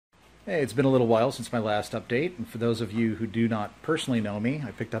Hey, it's been a little while since my last update, and for those of you who do not personally know me,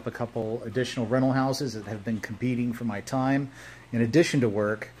 I picked up a couple additional rental houses that have been competing for my time in addition to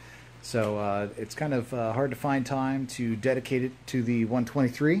work. So it's kind of hard to find time to dedicate it to the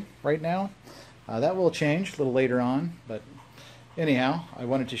 123 right now. That will change a little later on, but anyhow, I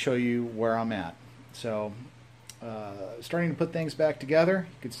wanted to show you where I'm at. So starting to put things back together.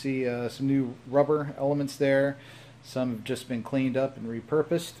 You can see some new rubber elements there. Some have just been cleaned up and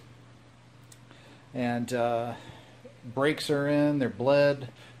repurposed. And brakes are in, they're bled,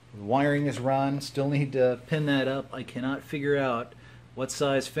 the wiring is run. Still need to pin that up. I cannot figure out what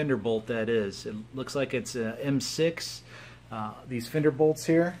size fender bolt that is. It looks like it's a M6, these fender bolts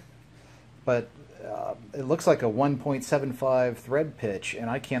here, but it looks like a 1.75 thread pitch, and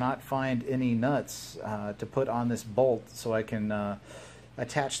I cannot find any nuts to put on this bolt so I can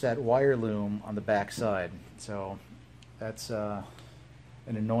attach that wire loom on the back side. So that's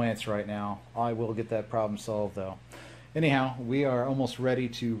an annoyance right now. I will get that problem solved though. Anyhow, we are almost ready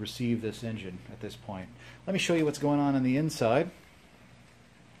to receive this engine at this point. Let me show you what's going on the inside.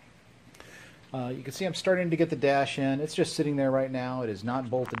 You can see I'm starting to get the dash in. It's just sitting there right now. It is not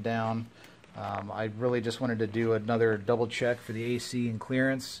bolted down. I really just wanted to do another double check for the AC and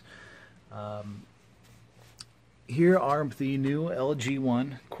clearance. Here are the new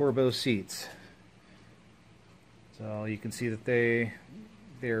LG1 Corbeau seats. So you can see that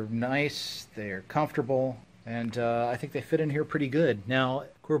they're nice, they're comfortable, and I think they fit in here pretty good. Now,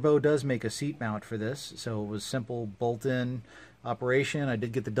 Corbeau does make a seat mount for this, so it was simple bolt-in operation. I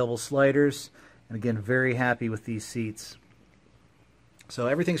did get the double sliders, and again, very happy with these seats. So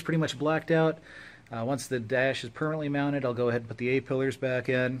everything's pretty much blacked out. Once the dash is permanently mounted, I'll go ahead and put the A-pillars back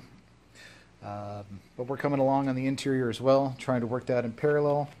in. But we're coming along on the interior as well, trying to work that in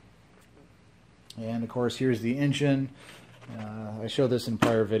parallel. And of course, here's the engine. I showed this in a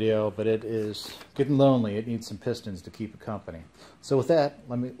prior video, but it is getting lonely. It needs some pistons to keep it company. So with that,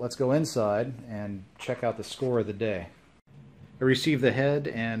 let's go inside and check out the score of the day. I received the head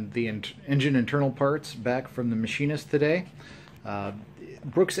and the engine internal parts back from the machinist today.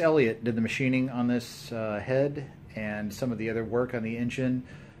 Brooks Elliott did the machining on this head and some of the other work on the engine.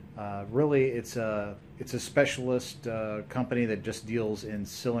 Really, it's a specialist company that just deals in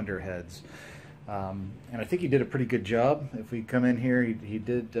cylinder heads. And I think he did a pretty good job. If we come in here, he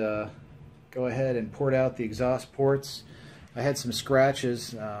did go ahead and port out the exhaust ports. I had some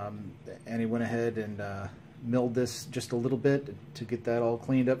scratches, and he went ahead and milled this just a little bit to get that all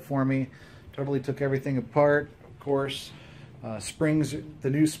cleaned up for me. Totally took everything apart, of course. Springs, the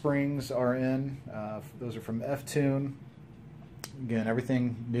new springs are in. Those are from F-Tune. Again,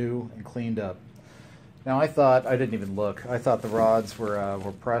 everything new and cleaned up. Now I didn't even look. I thought the rods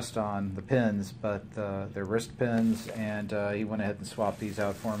were pressed on the pins, but they're wrist pins, and he went ahead and swapped these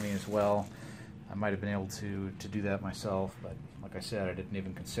out for me as well. I might have been able to do that myself, but like I said, I didn't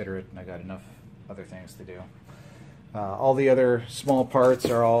even consider it, and I got enough other things to do. All the other small parts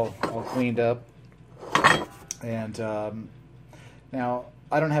are all cleaned up, and now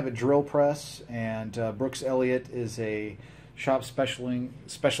I don't have a drill press, and Brooks Elliott is a shop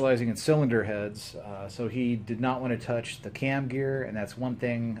specializing in cylinder heads, so he did not want to touch the cam gear, and that's one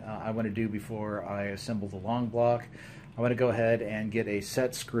thing I want to do before I assemble the long block. I want to go ahead and get a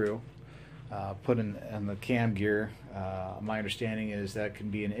set screw put in the cam gear. My understanding is that can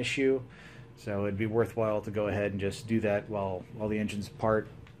be an issue, so it'd be worthwhile to go ahead and just do that while the engine's apart,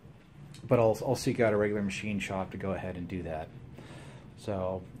 but I'll seek out a regular machine shop to go ahead and do that.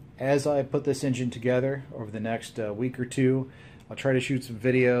 So as I put this engine together over the next week or two, I'll try to shoot some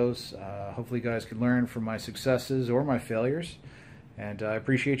videos. Hopefully you guys can learn from my successes or my failures. And I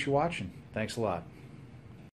appreciate you watching. Thanks a lot.